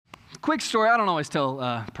quick story. I don't always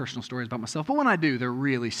tell personal stories about myself, but when I do, they're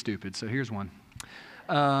really stupid. So here's one.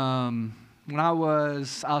 When I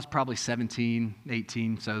was probably 17,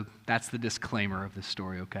 18, so that's the disclaimer of this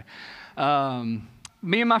story, okay?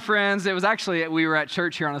 Me and my friends, we were at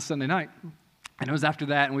church here on a Sunday night. And it was after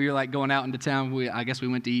that, and we were like going out into town. I guess we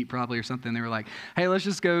went to eat probably or something. They were like, hey, let's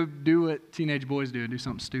just go do what teenage boys do and do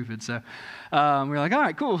something stupid. So we were like, all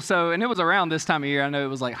right, cool. So, and it was around this time of year. I know it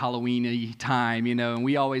was like Halloween-y time, and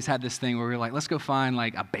we always had this thing where we were like, let's go find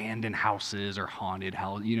like abandoned houses or haunted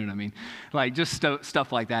houses, you know what I mean? Like just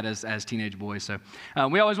stuff like that as teenage boys. So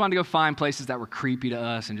we always wanted to go find places that were creepy to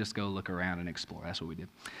us and just go look around and explore. That's what we did.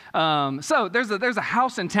 So there's a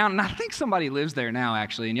house in town, and I think somebody lives there now,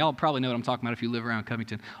 actually, and y'all probably know what I'm talking about if you live around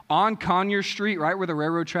Covington. On Conyers Street, right where the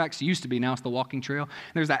railroad tracks used to be, now it's the walking trail.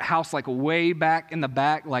 There's that house like way back in the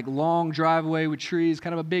back, like long driveway with trees,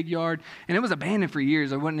 kind of a big yard, and it was abandoned for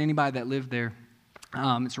years. There wasn't anybody that lived there.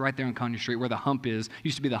 It's right there on Conyers Street where the hump is.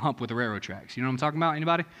 Used to be the hump with the railroad tracks. You know what I'm talking about?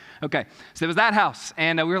 Anybody? Okay. So it was that house.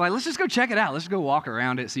 And we were like, let's just go check it out. Let's go walk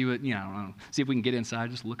around it, see what, see if we can get inside,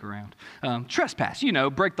 just look around. Trespass,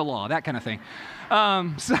 break the law, that kind of thing.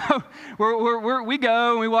 So we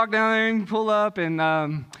go and we walk down there and pull up,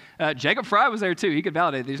 and Jacob Fry was there too. He could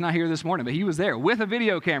validate that. He's not here this morning, but he was there with a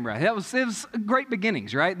video camera. It was great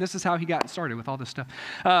beginnings, right? This is how he got started with all this stuff.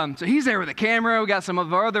 So he's there with a camera. We got some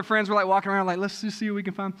of our other friends. We're like walking around like, let's just see what we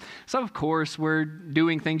can find. So of course we're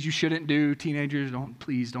doing things you shouldn't do. Teenagers,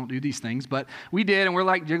 please don't do these things. But we did, and we're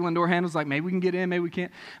like jiggling door handles, like maybe we can get in, maybe we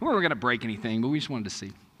can't. We weren't going to break anything, but we just wanted to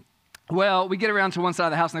see. Well, we get around to one side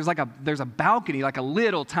of the house, and there's a balcony, like a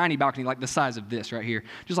little tiny balcony, like the size of this right here,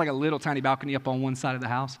 just like a little tiny balcony up on one side of the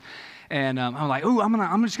house. And I'm like,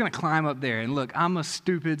 I'm just gonna climb up there. And look, I'm a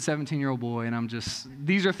stupid 17-year-old boy, and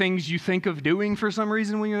these are things you think of doing for some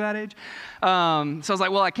reason when you're that age. So I was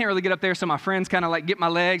like, well, I can't really get up there. So my friends kind of like get my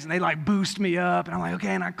legs, and they like boost me up, and I'm like, okay,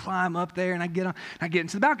 and I climb up there, and I get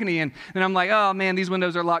into the balcony, and then I'm like, oh man, these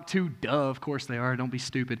windows are locked too. Duh, of course they are. Don't be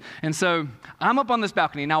stupid. And so I'm up on this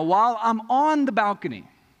balcony. Now, while I'm on the balcony,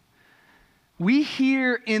 we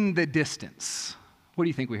hear in the distance. What do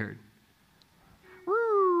you think we heard?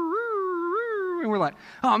 And we're like,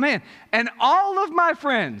 oh man. And all of my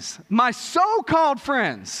friends, my so-called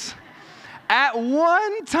friends, at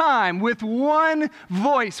one time, with one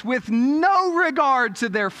voice, with no regard to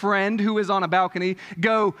their friend who is on a balcony,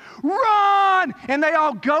 go, run! And they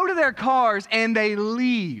all go to their cars and they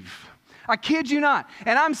leave. I kid you not.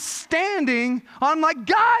 And I'm like,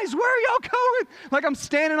 guys, where are y'all going? Like I'm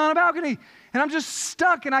standing on a balcony. And I'm just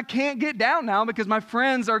stuck, and I can't get down now because my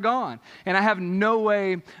friends are gone, and I have no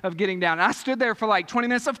way of getting down. And I stood there for like 20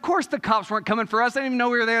 minutes. Of course, the cops weren't coming for us. They didn't even know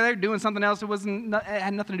we were there. They were doing something else. It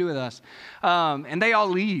had nothing to do with us. And they all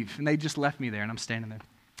leave, and they just left me there, and I'm standing there.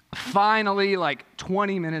 Finally, like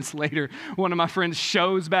 20 minutes later, one of my friends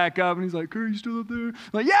shows back up, and he's like, are you still up there? I'm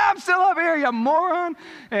like, yeah, I'm still up here, you moron.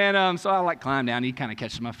 And so I like climb down. He kind of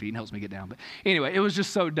catches my feet and helps me get down. But anyway, it was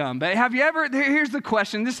just so dumb. But here's the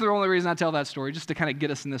question. This is the only reason I tell that story, just to kind of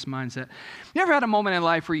get us in this mindset. You ever had a moment in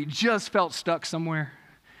life where you just felt stuck somewhere?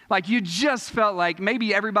 Like you just felt like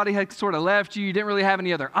maybe everybody had sort of left you. You didn't really have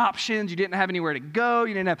any other options. You didn't have anywhere to go.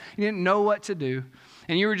 You didn't know what to do.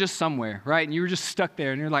 And you were just somewhere, right? And you were just stuck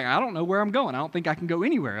there. And you're like, I don't know where I'm going. I don't think I can go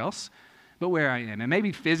anywhere else but where I am. And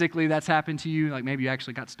maybe physically that's happened to you. Like maybe you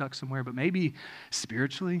actually got stuck somewhere. But maybe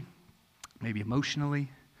spiritually, maybe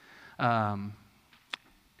emotionally,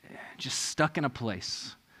 just stuck in a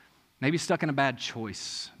place. Maybe stuck in a bad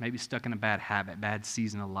choice. Maybe stuck in a bad habit, bad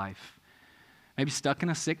season of life. Maybe stuck in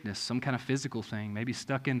a sickness, some kind of physical thing. Maybe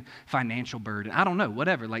stuck in financial burden. I don't know,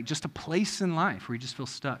 whatever. Like just a place in life where you just feel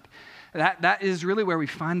stuck. That is really where we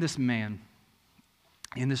find this man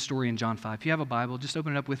in this story in John 5. If you have a Bible, just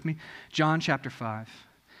open it up with me. John chapter 5.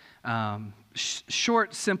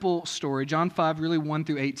 Short, simple story. John 5, really 1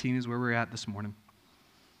 through 18 is where we're at this morning.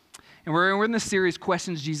 And we're in this series,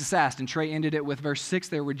 Questions Jesus Asked, and Trey ended it with verse 6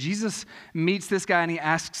 there, where Jesus meets this guy and he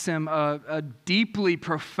asks him a deeply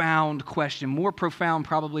profound question, more profound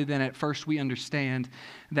probably than at first we understand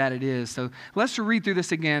that it is. So let's read through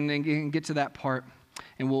this again and get to that part,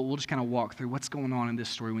 and we'll just kind of walk through what's going on in this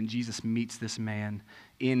story when Jesus meets this man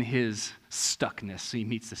in his stuckness. So he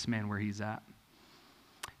meets this man where he's at.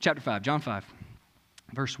 Chapter 5, John 5,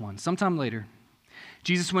 verse 1. Sometime later,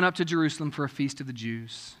 Jesus went up to Jerusalem for a feast of the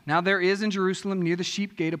Jews. Now there is in Jerusalem near the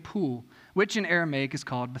sheep gate a pool, which in Aramaic is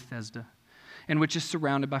called Bethesda, and which is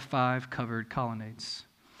surrounded by 5 covered colonnades.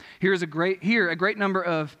 Here a great number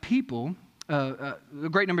of people, a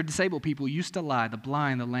great number of disabled people used to lie, the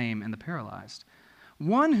blind, the lame, and the paralyzed.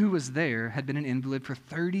 One who was there had been an invalid for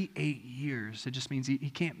 38 years. It just means he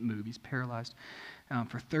can't move. He's paralyzed.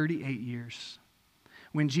 for 38 years.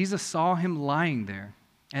 When Jesus saw him lying there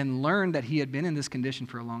and learned that he had been in this condition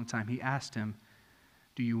for a long time, he asked him,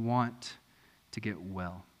 "Do you want to get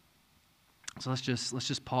well?" So let's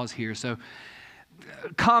just pause here. So,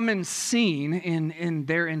 common scene in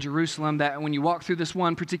Jerusalem, that when you walk through this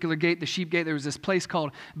one particular gate, the sheep gate, there was this place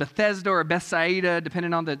called Bethesda or Bethsaida,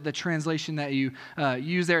 depending on the translation that you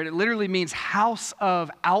use there. It literally means house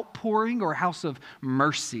of outpouring or house of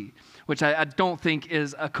mercy, which I don't think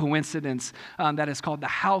is a coincidence. That is called the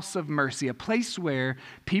house of mercy, a place where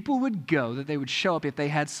people would go, that they would show up if they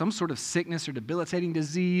had some sort of sickness or debilitating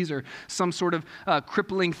disease or some sort of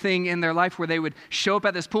crippling thing in their life, where they would show up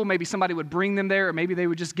at this pool. Maybe somebody would bring them there, or maybe they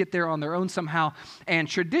would just get there on their own somehow. And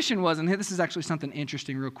tradition was, and this is actually something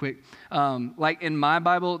interesting real quick, like in my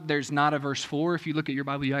Bible, there's not a verse 4. If you look at your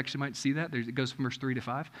Bible, you actually might see that. It goes from verse 3 to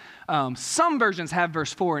 5. Some versions have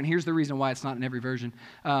verse 4, and here's the reason why it's not in every version.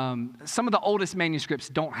 Some of the oldest manuscripts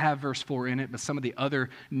don't have verse 4 in it, but some of the other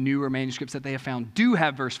newer manuscripts that they have found do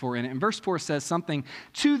have verse 4 in it. And verse 4 says something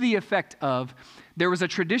to the effect of, there was a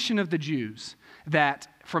tradition of the Jews that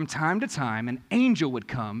from time to time an angel would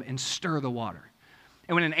come and stir the water.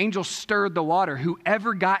 And when an angel stirred the water,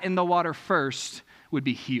 whoever got in the water first would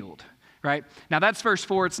be healed. Right? Now that's verse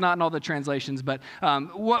 4. It's not in all the translations, but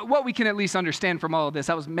what we can at least understand from all of this,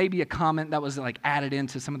 that was maybe a comment that was like added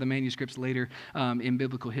into some of the manuscripts later in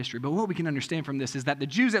biblical history. But what we can understand from this is that the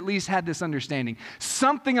Jews at least had this understanding.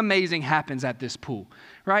 Something amazing happens at this pool.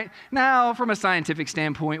 Right? Now, from a scientific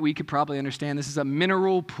standpoint, we could probably understand this is a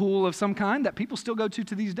mineral pool of some kind that people still go to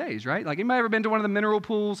these days, right? Like, anybody ever been to one of the mineral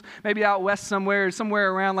pools, maybe out west somewhere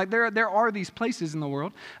around? Like, there are these places in the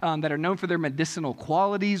world that are known for their medicinal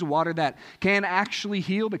qualities, water that can actually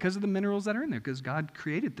heal because of the minerals that are in there, because God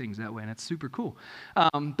created things that way, and it's super cool.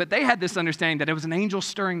 But they had this understanding that it was an angel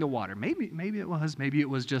stirring the water. Maybe it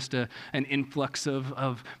was just an influx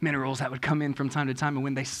of minerals that would come in from time to time, and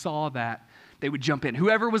when they saw that, they would jump in.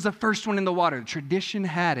 Whoever was the first one in the water, the tradition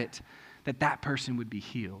had it that person would be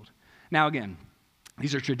healed. Now again,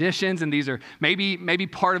 these are traditions, and these are maybe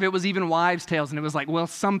part of it was even wives' tales, and it was like, well,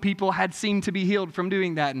 some people had seemed to be healed from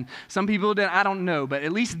doing that, and some people didn't. I don't know, but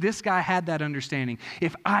at least this guy had that understanding.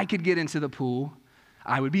 If I could get into the pool,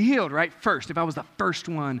 I would be healed, right? First, if I was the first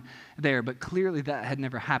one there. But clearly that had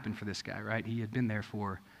never happened for this guy, right? He had been there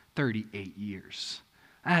for 38 years.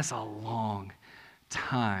 That's a long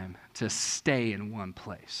time to stay in one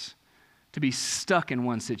place, to be stuck in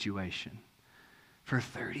one situation. For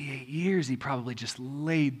 38 years, he probably just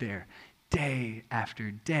laid there day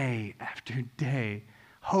after day after day,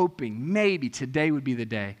 hoping maybe today would be the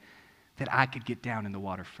day that I could get down in the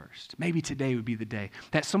water first. Maybe today would be the day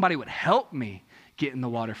that somebody would help me get in the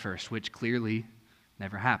water first, which clearly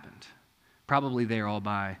never happened. Probably there all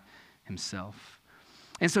by himself.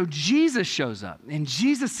 And so Jesus shows up, and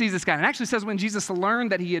Jesus sees this guy. And it actually says when Jesus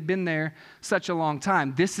learned that he had been there such a long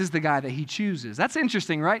time, this is the guy that he chooses. That's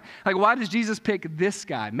interesting, right? Like, why does Jesus pick this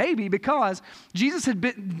guy? Maybe because Jesus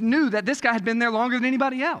knew that this guy had been there longer than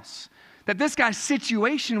anybody else, that this guy's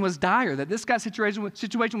situation was dire, that this guy's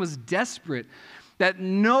situation was desperate, that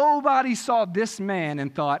nobody saw this man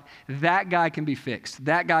and thought, that guy can be fixed,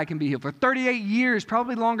 that guy can be healed. For 38 years,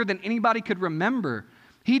 probably longer than anybody could remember,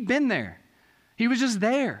 he'd been there. He was just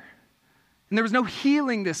there. And there was no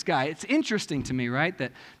healing this guy. It's interesting to me, right,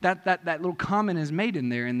 that little comment is made in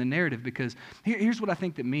there in the narrative, because here's what I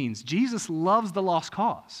think that means. Jesus loves the lost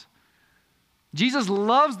cause. Jesus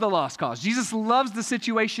loves the lost cause. Jesus loves the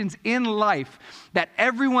situations in life that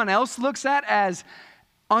everyone else looks at as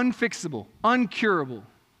unfixable, uncurable,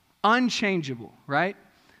 unchangeable, right?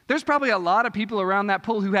 There's probably a lot of people around that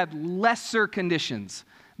pool who have lesser conditions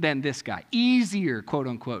than this guy, easier, quote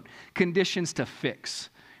unquote, conditions to fix,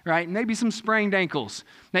 right? Maybe some sprained ankles,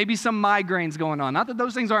 maybe some migraines going on. Not that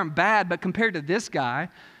those things aren't bad, but compared to this guy,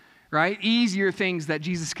 right? Easier things that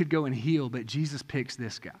Jesus could go and heal, but Jesus picks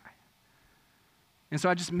this guy. And so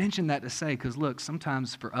I just mentioned that to say, because look,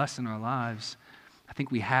 sometimes for us in our lives, I think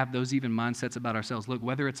we have those even mindsets about ourselves. Look,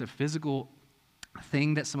 whether it's a physical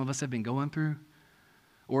thing that some of us have been going through,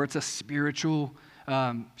 or it's a spiritual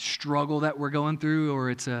struggle that we're going through, or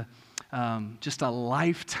it's just a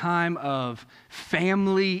lifetime of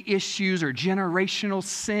family issues or generational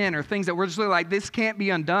sin or things that we're just like, this can't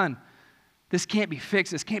be undone. This can't be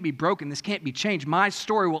fixed. This can't be broken. This can't be changed. My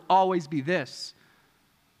story will always be this.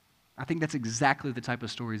 I think that's exactly the type of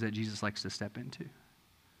stories that Jesus likes to step into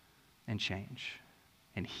and change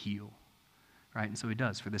and heal, right? And so he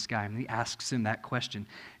does for this guy, and he asks him that question,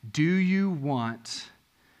 do you want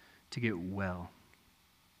to get well?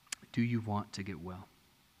 Do you want to get well?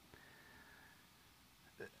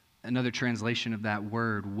 Another translation of that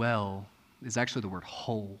word, well, is actually the word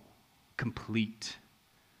whole, complete.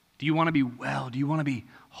 Do you want to be well? Do you want to be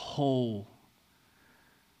whole?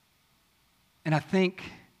 And I think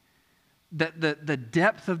that the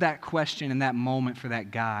depth of that question in that moment for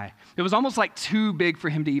that guy, it was almost like too big for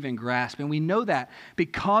him to even grasp. And we know that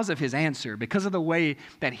because of his answer, because of the way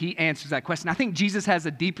that he answers that question. I think Jesus has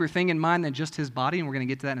a deeper thing in mind than just his body, and we're going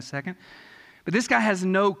to get to that in a second. But this guy has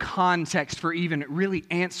no context for even really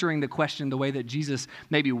answering the question the way that Jesus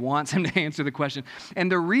maybe wants him to answer the question. And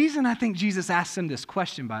the reason I think Jesus asks him this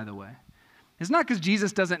question, by the way, is not because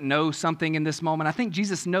Jesus doesn't know something in this moment. I think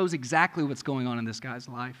Jesus knows exactly what's going on in this guy's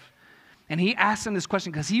life. And he asks him this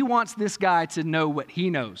question because he wants this guy to know what he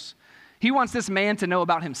knows. He wants this man to know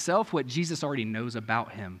about himself what Jesus already knows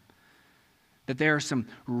about him. That there are some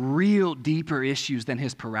real deeper issues than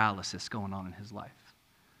his paralysis going on in his life.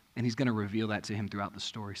 And he's going to reveal that to him throughout the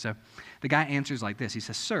story. So the guy answers like this. He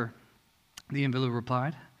says, "Sir," the invalid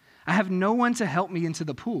replied, "I have no one to help me into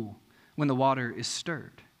the pool when the water is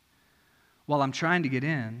stirred. While I'm trying to get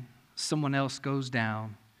in, someone else goes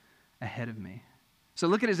down ahead of me." So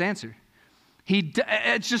look at his answer.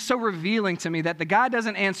 It's just so revealing to me that the guy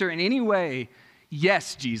doesn't answer in any way,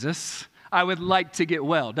 "Yes, Jesus, I would like to get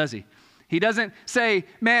well," does he? He doesn't say,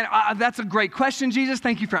 "Man, that's a great question, Jesus.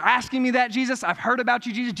 Thank you for asking me that, Jesus. I've heard about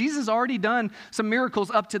you, Jesus." Jesus has already done some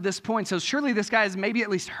miracles up to this point. So surely this guy has maybe at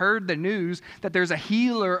least heard the news that there's a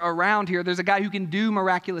healer around here. There's a guy who can do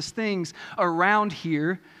miraculous things around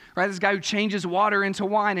here. Right? This guy who changes water into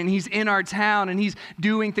wine, and he's in our town, and he's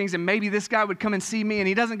doing things, and maybe this guy would come and see me, and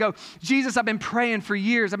he doesn't go, "Jesus, I've been praying for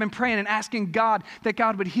years. I've been praying and asking God that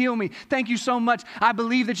God would heal me. Thank you so much. I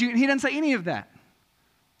believe that you..." He doesn't say any of that.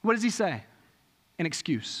 What does he say? An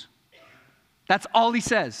excuse. That's all he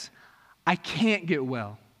says. "I can't get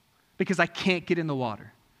well because I can't get in the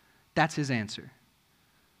water." That's his answer.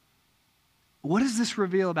 What does this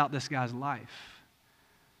reveal about this guy's life?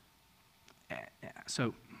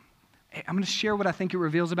 So I'm going to share what I think it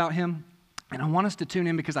reveals about him. And I want us to tune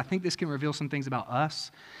in because I think this can reveal some things about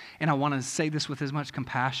us. And I want to say this with as much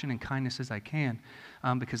compassion and kindness as I can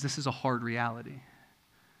because this is a hard reality.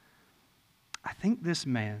 I think this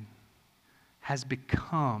man has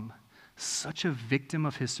become such a victim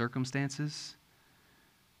of his circumstances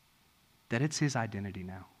that it's his identity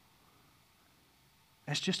now.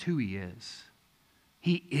 That's just who he is.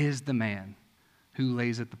 He is the man who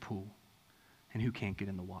lays at the pool and who can't get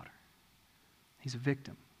in the water. He's a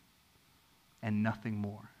victim and nothing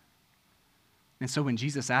more. And so when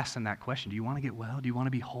Jesus asks him that question, "Do you want to get well? Do you want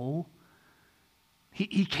to be whole?"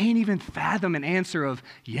 He can't even fathom an answer of,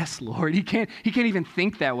 "Yes, Lord." He can't even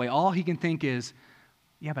think that way. All he can think is,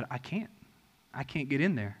 "Yeah, but I can't get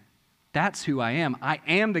in there. That's who I am. I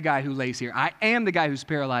am the guy who lays here. I am the guy who's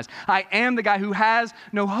paralyzed. I am the guy who has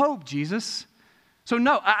no hope, Jesus." So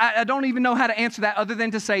no, I don't even know how to answer that other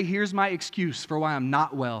than to say, here's my excuse for why I'm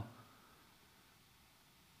not well.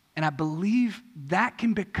 And I believe that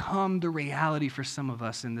can become the reality for some of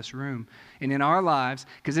us in this room and in our lives,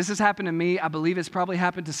 because this has happened to me. I believe it's probably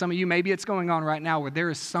happened to some of you. Maybe it's going on right now where there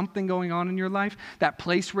is something going on in your life, that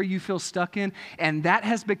place where you feel stuck in, and that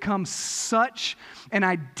has become such an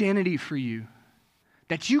identity for you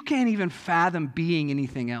that you can't even fathom being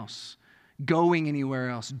anything else, going anywhere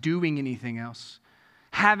else, doing anything else,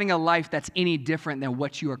 having a life that's any different than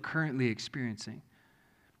what you are currently experiencing.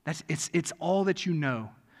 It's all that you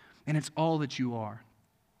know. And it's all that you are.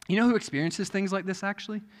 You know who experiences things like this,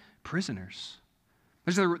 actually? Prisoners.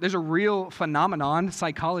 There's a real phenomenon in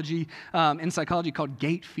psychology called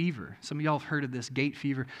gate fever. Some of y'all have heard of this, gate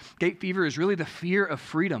fever. Gate fever is really the fear of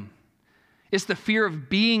freedom. It's the fear of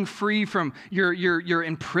being free from your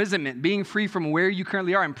imprisonment, being free from where you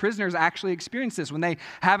currently are. And prisoners actually experience this. When they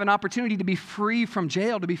have an opportunity to be free from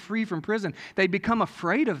jail, to be free from prison, they become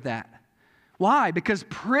afraid of that. Why? Because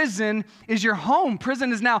prison is your home.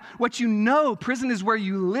 Prison is now what you know. Prison is where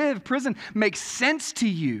you live. Prison makes sense to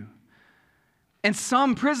you. And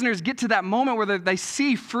some prisoners get to that moment where they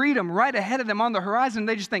see freedom right ahead of them on the horizon.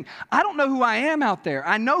 They just think, "I don't know who I am out there.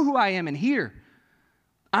 I know who I am in here.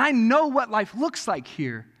 I know what life looks like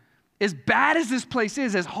here. As bad as this place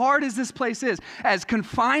is, as hard as this place is, as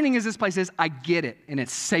confining as this place is, I get it. And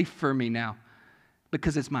it's safe for me now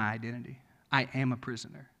because it's my identity. I am a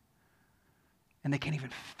prisoner." And they can't even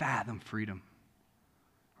fathom freedom,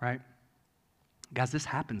 right? Guys, this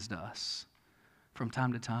happens to us from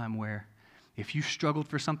time to time where if you struggled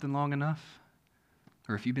for something long enough,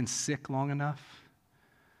 or if you've been sick long enough,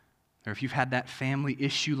 or if you've had that family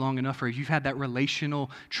issue long enough, or if you've had that relational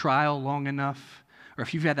trial long enough, or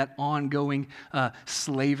if you've had that ongoing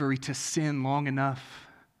slavery to sin long enough,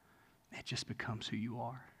 it just becomes who you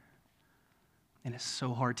are. And it's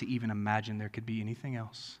so hard to even imagine there could be anything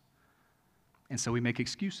else. And so we make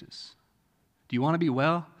excuses. Do you want to be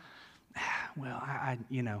well? Well,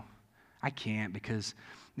 I can't because,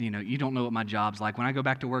 you don't know what my job's like. When I go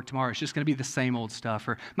back to work tomorrow, it's just going to be the same old stuff.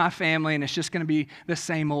 Or my family, and it's just going to be the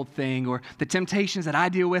same old thing. Or the temptations that I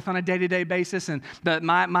deal with on a day-to-day basis. And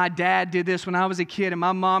my dad did this when I was a kid, and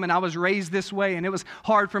my mom, and I was raised this way, and it was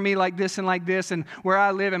hard for me like this, and where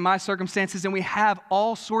I live and my circumstances. And we have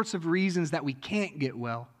all sorts of reasons that we can't get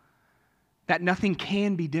well. That nothing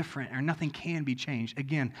can be different or nothing can be changed.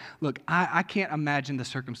 Again, look, I can't imagine the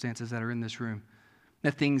circumstances that are in this room,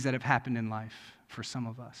 the things that have happened in life for some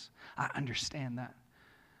of us. I understand that.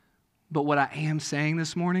 But what I am saying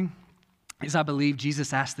this morning is I believe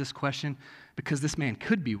Jesus asked this question because this man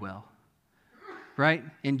could be well, right?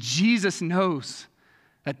 And Jesus knows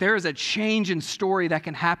that there is a change in story that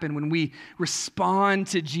can happen when we respond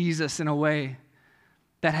to Jesus in a way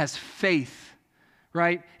that has faith,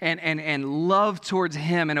 right? And love towards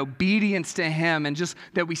him and obedience to him and just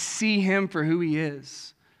that we see him for who he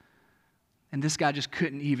is. And this guy just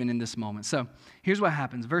couldn't even in this moment. So here's what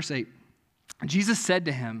happens. Verse 8, Jesus said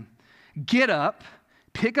to him, "Get up,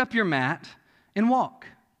 pick up your mat, and walk."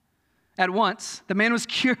 At once, the man was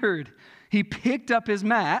cured. He picked up his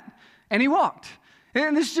mat and he walked.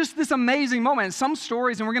 And it's just this amazing moment. And some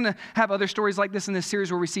stories, and we're going to have other stories like this in this series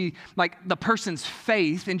where we see like the person's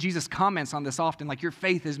faith, and Jesus comments on this often, like your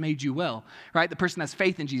faith has made you well, right? The person has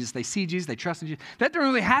faith in Jesus. They see Jesus. They trust in Jesus. That doesn't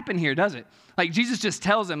really happen here, does it? Like Jesus just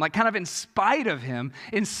tells him, like kind of in spite of him,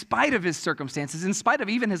 in spite of his circumstances, in spite of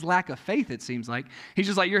even his lack of faith, it seems like, he's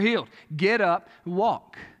just like, you're healed. Get up,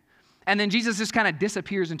 walk. And then Jesus just kind of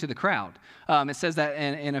disappears into the crowd. It says that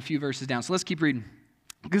in a few verses down. So let's keep reading.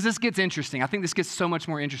 Because this gets interesting. I think this gets so much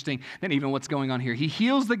more interesting than even what's going on here. He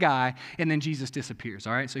heals the guy, and then Jesus disappears.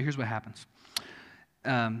 All right, so here's what happens.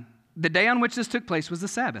 The day on which this took place was the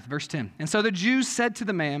Sabbath, verse 10. And so the Jews said to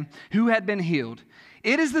the man who had been healed,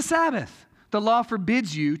 "It is the Sabbath. The law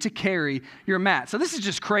forbids you to carry your mat." So this is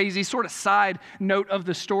just crazy, sort of side note of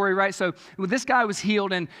the story, right? So this guy was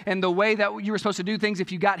healed, and the way that you were supposed to do things,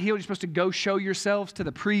 if you got healed, you're supposed to go show yourselves to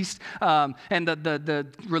the priest and the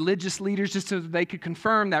religious leaders just so they could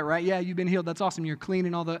confirm that, right? Yeah, you've been healed. That's awesome. You're clean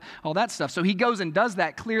and all that stuff. So he goes and does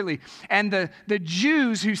that clearly. And the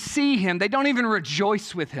Jews who see him, they don't even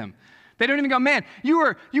rejoice with him. They don't even go, "Man, you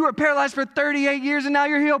were paralyzed for 38 years and now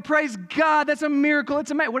you're healed. Praise God. That's a miracle.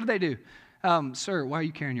 It's amazing." What do they do? "Sir, why are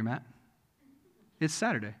you carrying your mat? It's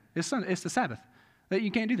Saturday. It's Sunday. It's the Sabbath. You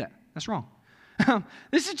can't do that. That's wrong."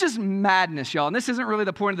 This is just madness, y'all. And this isn't really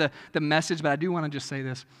the point of the message, but I do want to just say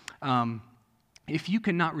this. If you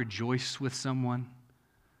cannot rejoice with someone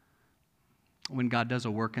when God does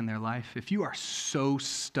a work in their life, if you are so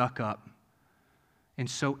stuck up and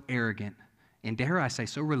so arrogant, and dare I say,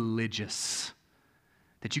 so religious,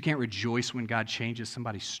 that you can't rejoice when God changes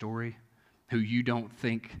somebody's story who you don't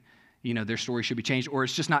think their story should be changed, or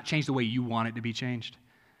it's just not changed the way you want it to be changed,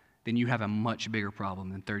 then you have a much bigger problem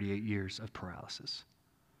than 38 years of paralysis.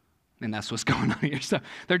 And that's what's going on here. So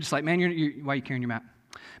they're just like, "Man, why are you carrying your mat?"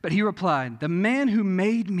 But he replied, "The man who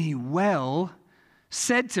made me well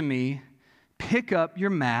said to me, 'Pick up your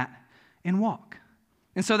mat and walk.'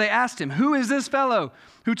 And so they asked him, 'Who is this fellow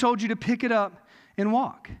who told you to pick it up and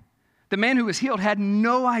walk?' The man who was healed had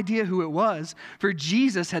no idea who it was, for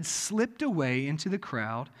Jesus had slipped away into the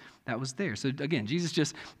crowd that was there." So again, Jesus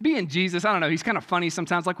just being Jesus. I don't know. He's kind of funny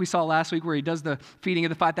sometimes, like we saw last week where he does the feeding of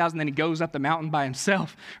the 5,000, then he goes up the mountain by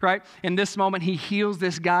himself, right? In this moment, he heals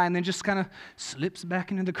this guy and then just kind of slips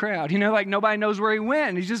back into the crowd. Like nobody knows where he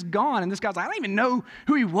went. He's just gone. And this guy's like, "I don't even know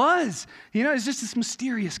who he was. It's just this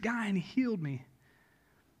mysterious guy and he healed me."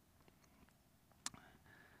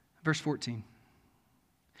 Verse 14.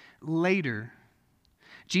 Later,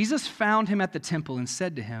 Jesus found him at the temple and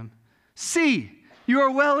said to him, "See, you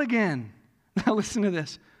are well again." Now listen to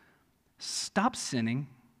this. "Stop sinning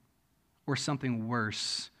or something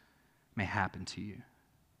worse may happen to you."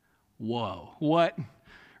 Whoa, what?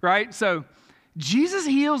 Right? So Jesus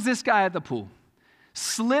heals this guy at the pool,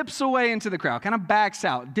 slips away into the crowd, kind of backs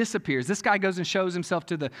out, disappears. This guy goes and shows himself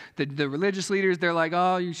to the religious leaders. They're like,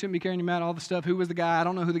 "Oh, you shouldn't be carrying your mat," all the stuff. Who was the guy? I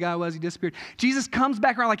don't know who the guy was. He disappeared. Jesus comes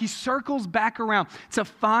back around, like he circles back around to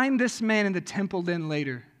find this man in the temple then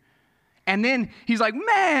later. And then he's like,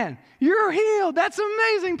 "Man, you're healed. That's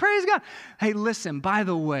amazing. Praise God. Hey, listen, by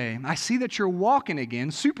the way, I see that you're walking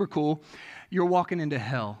again. Super cool. You're walking into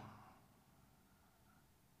hell.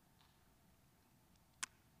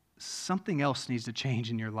 Something else needs to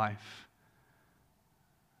change in your life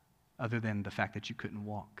other than the fact that you couldn't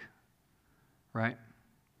walk." Right?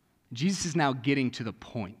 Jesus is now getting to the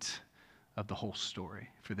point of the whole story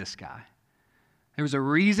for this guy. There was a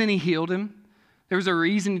reason he healed him. There was a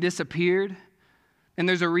reason he disappeared. And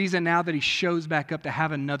there's a reason now that he shows back up to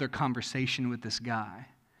have another conversation with this guy.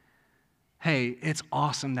 Hey, it's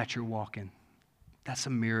awesome that you're walking. That's a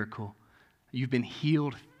miracle. You've been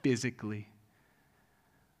healed physically.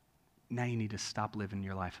 Now you need to stop living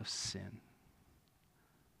your life of sin.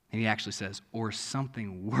 And he actually says, or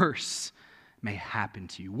something worse may happen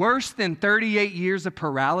to you. Worse than 38 years of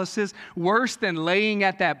paralysis, worse than laying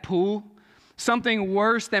at that pool, something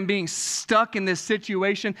worse than being stuck in this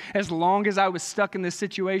situation as long as I was stuck in this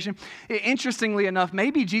situation. Interestingly enough,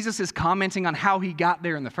 maybe Jesus is commenting on how he got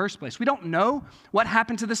there in the first place. We don't know what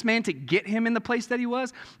happened to this man to get him in the place that he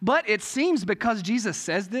was, but it seems because Jesus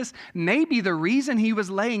says this, maybe the reason he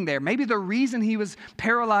was laying there, maybe the reason he was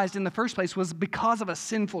paralyzed in the first place was because of a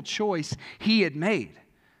sinful choice he had made.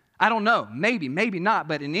 I don't know, maybe not,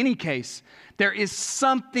 but in any case, there is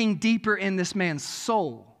something deeper in this man's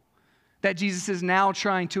soul that Jesus is now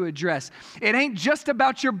trying to address. It ain't just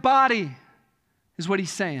about your body, is what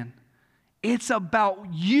he's saying. It's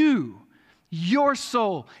about you, your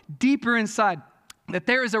soul, deeper inside, that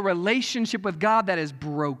there is a relationship with God that is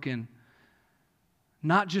broken,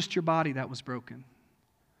 not just your body that was broken.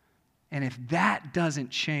 And if that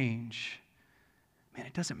doesn't change, man,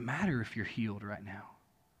 it doesn't matter if you're healed right now.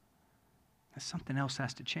 Something else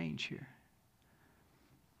has to change here.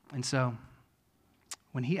 And so,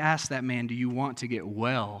 when he asked that man, do you want to get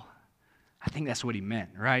well? I think that's what he meant,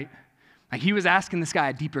 right? Like he was asking this guy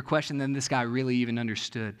a deeper question than this guy really even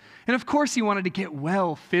understood. And of course he wanted to get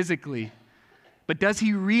well physically. But does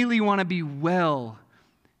he really want to be well?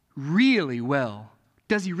 Really well?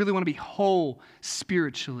 Does he really want to be whole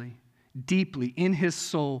spiritually, deeply in his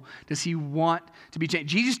soul? Does he want to be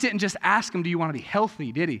changed? Jesus didn't just ask him, do you want to be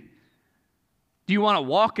healthy, did he? Do you want to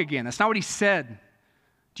walk again? That's not what he said.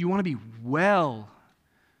 Do you want to be well?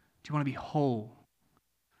 Do you want to be whole?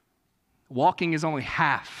 Walking is only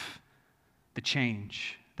half the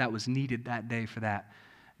change that was needed that day for that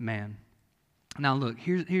man. Now look,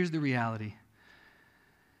 here's the reality.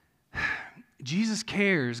 Jesus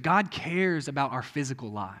cares, God cares about our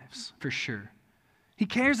physical lives, for sure. He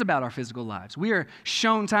cares about our physical lives. We are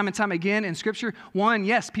shown time and time again in Scripture, one,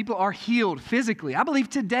 yes, people are healed physically. I believe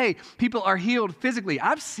today people are healed physically.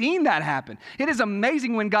 I've seen that happen. It is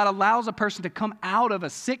amazing when God allows a person to come out of a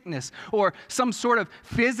sickness or some sort of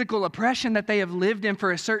physical oppression that they have lived in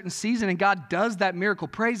for a certain season, and God does that miracle.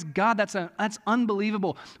 Praise God, that's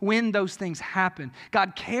unbelievable when those things happen.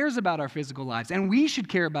 God cares about our physical lives, and we should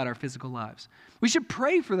care about our physical lives. We should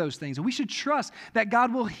pray for those things, and we should trust that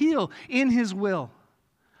God will heal in His will.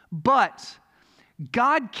 But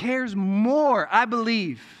God cares more, I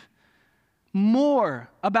believe, more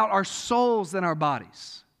about our souls than our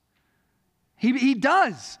bodies. He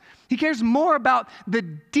does. He cares more about the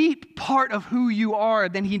deep part of who you are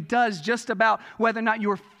than he does just about whether or not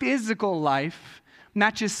your physical life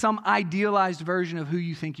matches some idealized version of who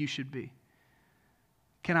you think you should be.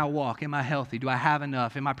 Can I walk? Am I healthy? Do I have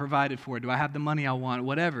enough? Am I provided for? Do I have the money I want?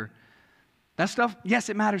 Whatever. That stuff, yes,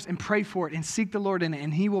 it matters, and pray for it, and seek the Lord in it,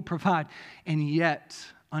 and He will provide. And yet,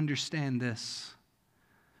 understand this.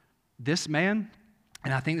 This man,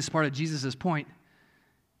 and I think this is part of Jesus' point,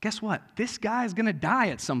 guess what? This guy is going to die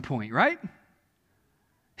at some point, right?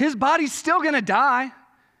 His body's still going to die.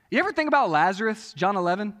 You ever think about Lazarus, John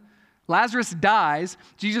 11? Lazarus dies.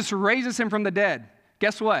 Jesus raises him from the dead.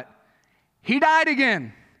 Guess what? He died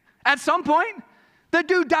again. At some point, the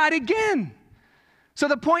dude died again. So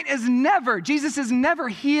the point is Jesus is never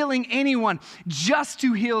healing anyone just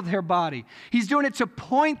to heal their body. He's doing it to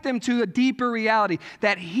point them to a deeper reality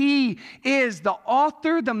that He is the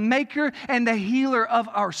author, the maker, and the healer of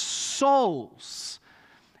our souls.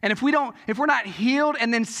 And if we're not healed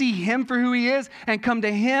and then see Him for who He is and come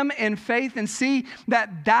to Him in faith and see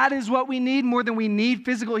that that is what we need more than we need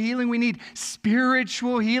physical healing, we need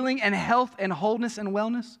spiritual healing and health and wholeness and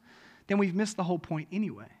wellness, then we've missed the whole point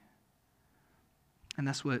anyway. And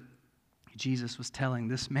that's what Jesus was telling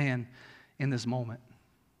this man in this moment.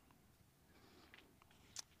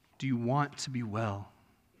 Do you want to be well?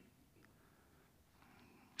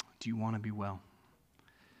 Do you want to be well?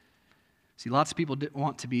 See, lots of people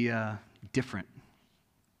want to be different,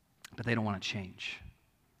 but they don't want to change.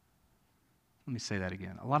 Let me say that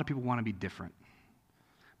again. A lot of people want to be different,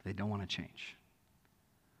 but they don't want to change.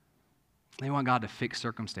 They want God to fix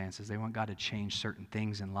circumstances. They want God to change certain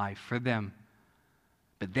things in life for them.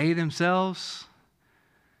 But they themselves,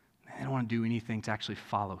 they don't want to do anything to actually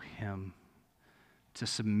follow Him, to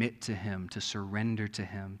submit to Him, to surrender to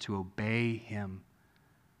Him, to obey Him.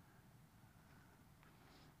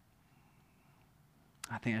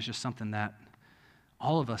 I think that's just something that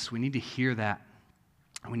all of us, we need to hear that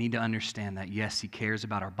We need to understand that, yes, he cares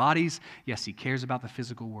about our bodies. Yes, he cares about the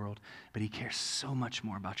physical world, but he cares so much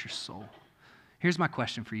more about your soul. Here's my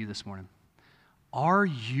question for you this morning. Are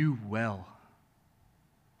you well?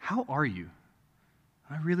 How are you?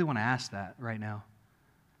 I really want to ask that right now.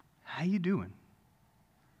 How you doing?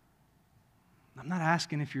 I'm not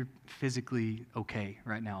asking if you're physically okay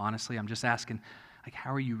right now, honestly. I'm just asking, like,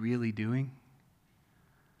 how are you really doing?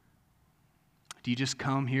 Do you just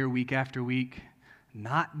come here week after week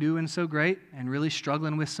not doing so great and really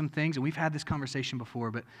struggling with some things? And we've had this conversation before,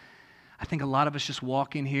 but I think a lot of us just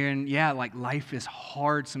walk in here and like life is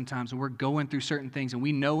hard sometimes and we're going through certain things and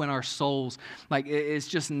we know in our souls, like it's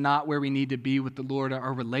just not where we need to be with the Lord.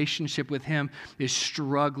 Our relationship with him is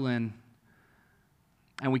struggling.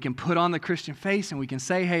 And we can put on the Christian face and we can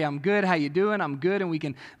say, hey, I'm good. How you doing? I'm good. And we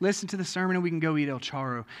can listen to the sermon and we can go eat El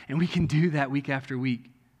Charro. And we can do that week after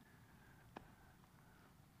week.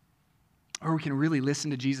 Or we can really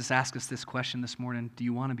listen to Jesus ask us this question this morning. Do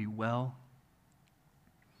you want to be well?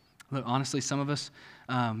 Look, honestly, some of us,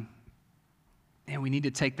 we need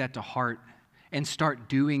to take that to heart and start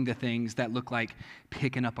doing the things that look like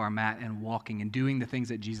picking up our mat and walking and doing the things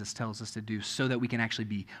that Jesus tells us to do so that we can actually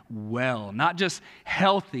be well, not just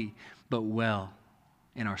healthy, but well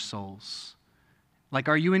in our souls. Like,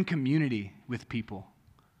 are you in community with people?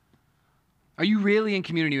 Are you really in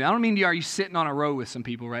community? I don't mean, are you sitting on a row with some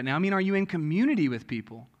people right now? I mean, are you in community with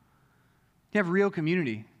people? You have real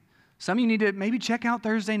community. Some of you need to maybe check out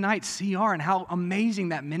Thursday night CR and how amazing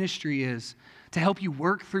that ministry is to help you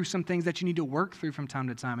work through some things that you need to work through from time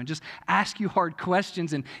to time and just ask you hard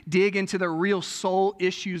questions and dig into the real soul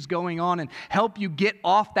issues going on and help you get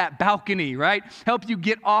off that balcony, right? Help you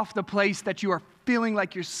get off the place that you are feeling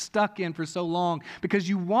like you're stuck in for so long because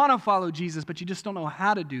you want to follow Jesus, but you just don't know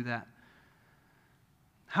how to do that.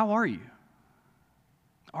 How are you?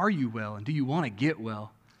 Are you well? And do you want to get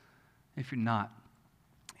well if you're not?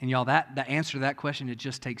 And y'all, the answer to that question, it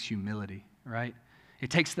just takes humility, right? It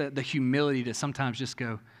takes the humility to sometimes just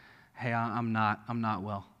go, hey, I'm not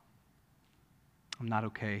well. I'm not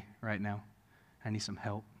okay right now. I need some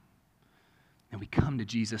help. And we come to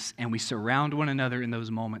Jesus and we surround one another in those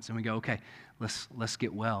moments and we go, okay, let's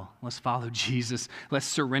get well. Let's follow Jesus. Let's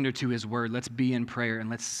surrender to his word. Let's be in prayer and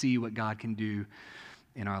let's see what God can do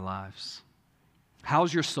in our lives.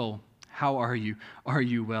 How's your soul? How are you? Are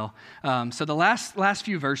you well? So the last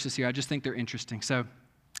few verses here, I just think they're interesting. So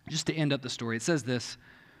just to end up the story, it says this.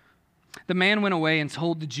 The man went away and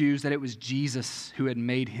told the Jews that it was Jesus who had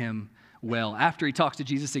made him well. After he talks to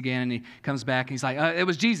Jesus again and he comes back and he's like, it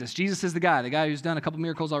was Jesus. Jesus is the guy who's done a couple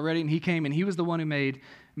miracles already, and he came and he was the one who made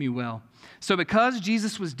me well. So because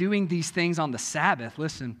Jesus was doing these things on the Sabbath,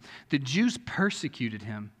 listen, the Jews persecuted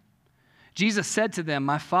him. Jesus said to them,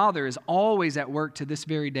 my Father is always at work to this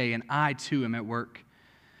very day, and I too am at work.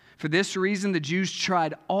 For this reason, the Jews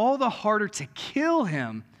tried all the harder to kill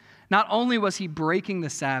him. Not only was he breaking the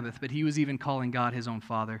Sabbath, but he was even calling God his own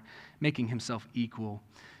Father, making himself equal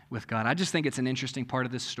with God. I just think it's an interesting part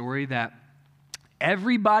of this story that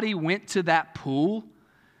everybody went to that pool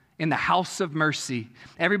in the house of mercy.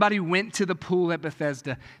 Everybody went to the pool at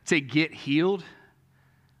Bethesda to get healed.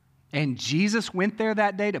 And Jesus went there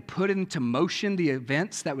that day to put into motion the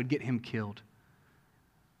events that would get him killed.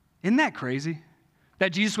 Isn't that crazy?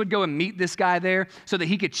 That Jesus would go and meet this guy there so that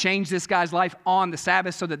he could change this guy's life on the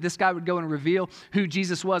Sabbath, so that this guy would go and reveal who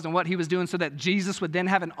Jesus was and what he was doing, so that Jesus would then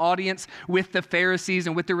have an audience with the Pharisees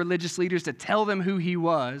and with the religious leaders to tell them who he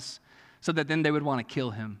was, so that then they would want to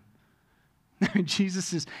kill him.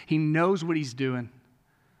 He knows what he's doing.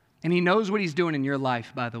 And he knows what he's doing in your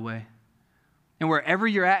life, by the way. And wherever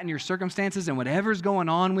you're at in your circumstances and whatever's going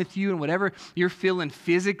on with you and whatever you're feeling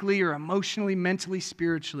physically or emotionally, mentally,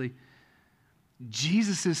 spiritually,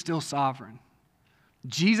 Jesus is still sovereign.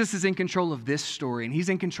 Jesus is in control of this story, and he's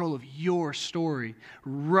in control of your story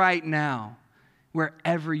right now,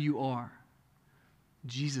 wherever you are.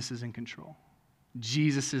 Jesus is in control.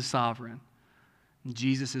 Jesus is sovereign.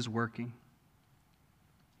 Jesus is working.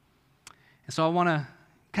 And so I want to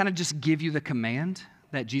kind of just give you the command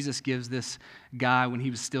that Jesus gives this guy when he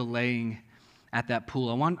was still laying at that pool.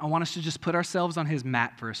 I want us to just put ourselves on his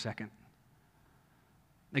mat for a second.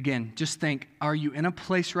 Again, just think, are you in a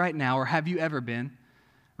place right now, or have you ever been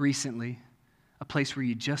recently, a place where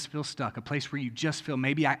you just feel stuck, a place where you just feel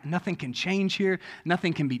maybe nothing can change here,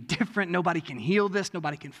 nothing can be different, nobody can heal this,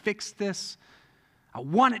 nobody can fix this. I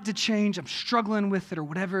want it to change, I'm struggling with it, or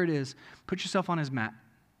whatever it is. Put yourself on his mat.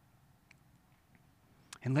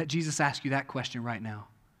 And let Jesus ask you that question right now.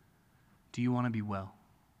 Do you want to be well?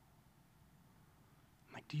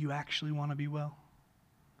 Like, do you actually want to be well?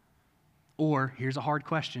 Or, here's a hard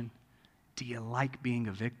question. Do you like being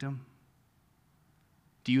a victim?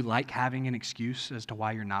 Do you like having an excuse as to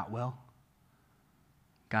why you're not well?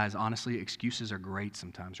 Guys, honestly, excuses are great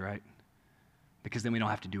sometimes, right? Because then we don't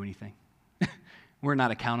have to do anything. We're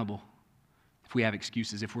not accountable if we have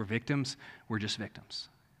excuses. If we're victims, we're just victims.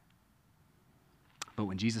 But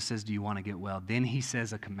when Jesus says, do you want to get well? Then he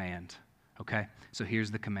says a command, okay? So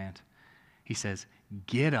here's the command. He says,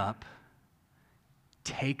 get up,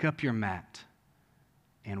 take up your mat,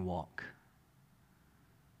 and walk.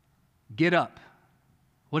 Get up.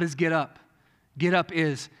 What is get up? Get up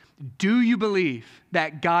is, do you believe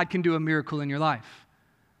that God can do a miracle in your life?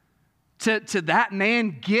 To that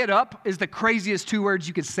man, get up is the craziest 2 words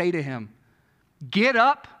you could say to him. Get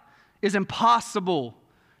up is impossible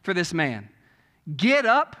for this man. Get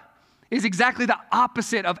up is exactly the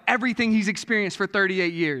opposite of everything he's experienced for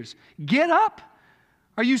 38 years. Get up?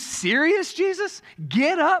 Are you serious, Jesus?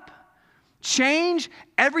 Get up? Change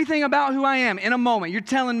everything about who I am in a moment. You're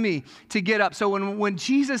telling me to get up. So when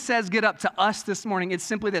Jesus says get up to us this morning, it's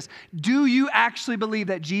simply this. Do you actually believe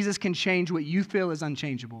that Jesus can change what you feel is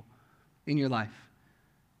unchangeable in your life?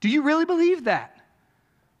 Do you really believe that?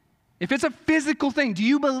 If it's a physical thing, do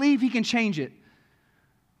you believe he can change it?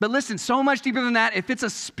 But listen, so much deeper than that, if it's a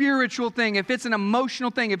spiritual thing, if it's an emotional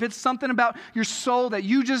thing, if it's something about your soul that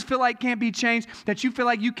you just feel like can't be changed, that you feel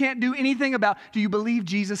like you can't do anything about, do you believe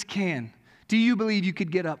Jesus can? Do you believe you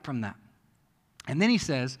could get up from that? And then he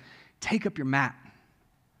says, take up your mat.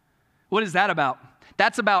 What is that about?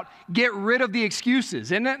 That's about get rid of the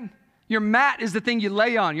excuses, isn't it? Your mat is the thing you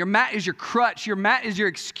lay on. Your mat is your crutch. Your mat is your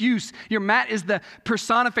excuse. Your mat is the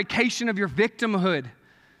personification of your victimhood.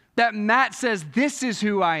 That mat says, this is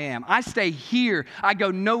who I am. I stay here. I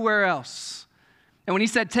go nowhere else. And when he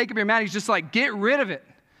said, take up your mat, he's just like, get rid of it.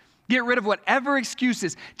 Get rid of whatever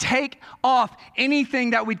excuses. Take off anything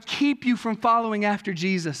that would keep you from following after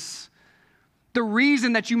Jesus. The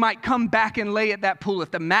reason that you might come back and lay at that pool,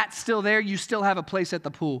 if the mat's still there, you still have a place at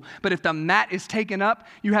the pool. But if the mat is taken up,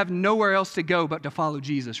 you have nowhere else to go but to follow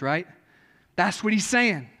Jesus, right? That's what he's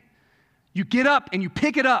saying. You get up and you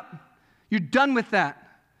pick it up. You're done with that.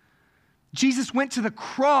 Jesus went to the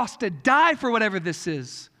cross to die for whatever this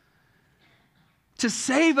is. To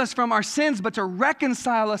save us from our sins, but to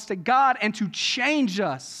reconcile us to God and to change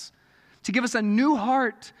us. To give us a new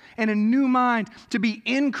heart and a new mind, to be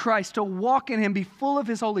in Christ, to walk in him, be full of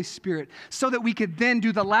his Holy Spirit, so that we could then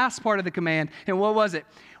do the last part of the command. And what was it?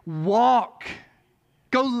 Walk.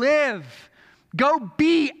 Go live. Go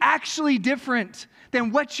be actually different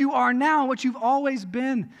than what you are now, what you've always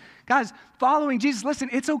been. Guys, following Jesus, listen,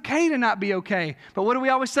 it's okay to not be okay. But what do we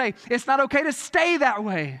always say? It's not okay to stay that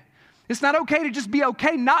way. It's not okay to just be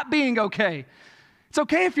okay not being okay. It's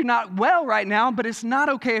okay if you're not well right now, but it's not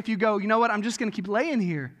okay if you go, you know what, I'm just going to keep laying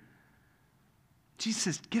here. Jesus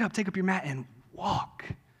says, get up, take up your mat, and walk.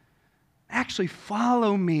 Actually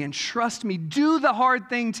follow me and trust me. Do the hard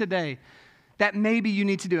thing today that maybe you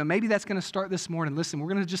need to do. And maybe that's going to start this morning. Listen, we're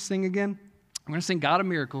going to just sing again. We're going to sing God of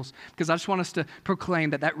Miracles because I just want us to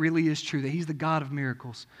proclaim that that really is true, that he's the God of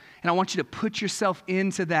miracles. And I want you to put yourself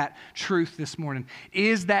into that truth this morning.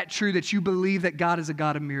 Is that true that you believe that God is a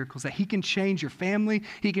God of miracles, that he can change your family,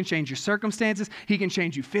 he can change your circumstances, he can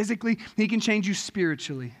change you physically, he can change you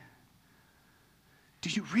spiritually?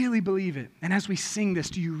 Do you really believe it? And as we sing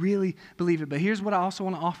this, do you really believe it? But here's what I also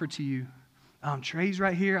want to offer to you. Trey's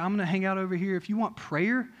right here. I'm going to hang out over here. If you want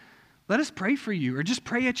prayer, let us pray for you, or just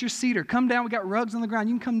pray at your seat, or come down. We got rugs on the ground.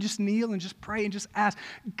 You can come just kneel and just pray and just ask,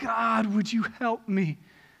 God, would you help me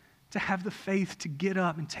to have the faith to get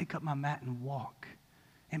up and take up my mat and walk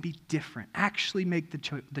and be different, actually make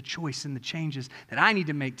the choice and the changes that I need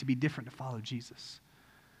to make to be different to follow Jesus.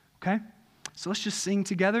 Okay? So let's just sing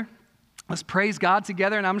together. Let's praise God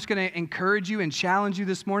together, and I'm just going to encourage you and challenge you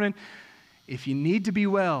this morning. If you need to be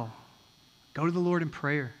well, go to the Lord in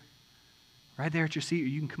prayer. Right there at your seat, or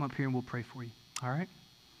you can come up here and we'll pray for you. All right?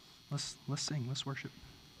 Let's sing. Let's worship.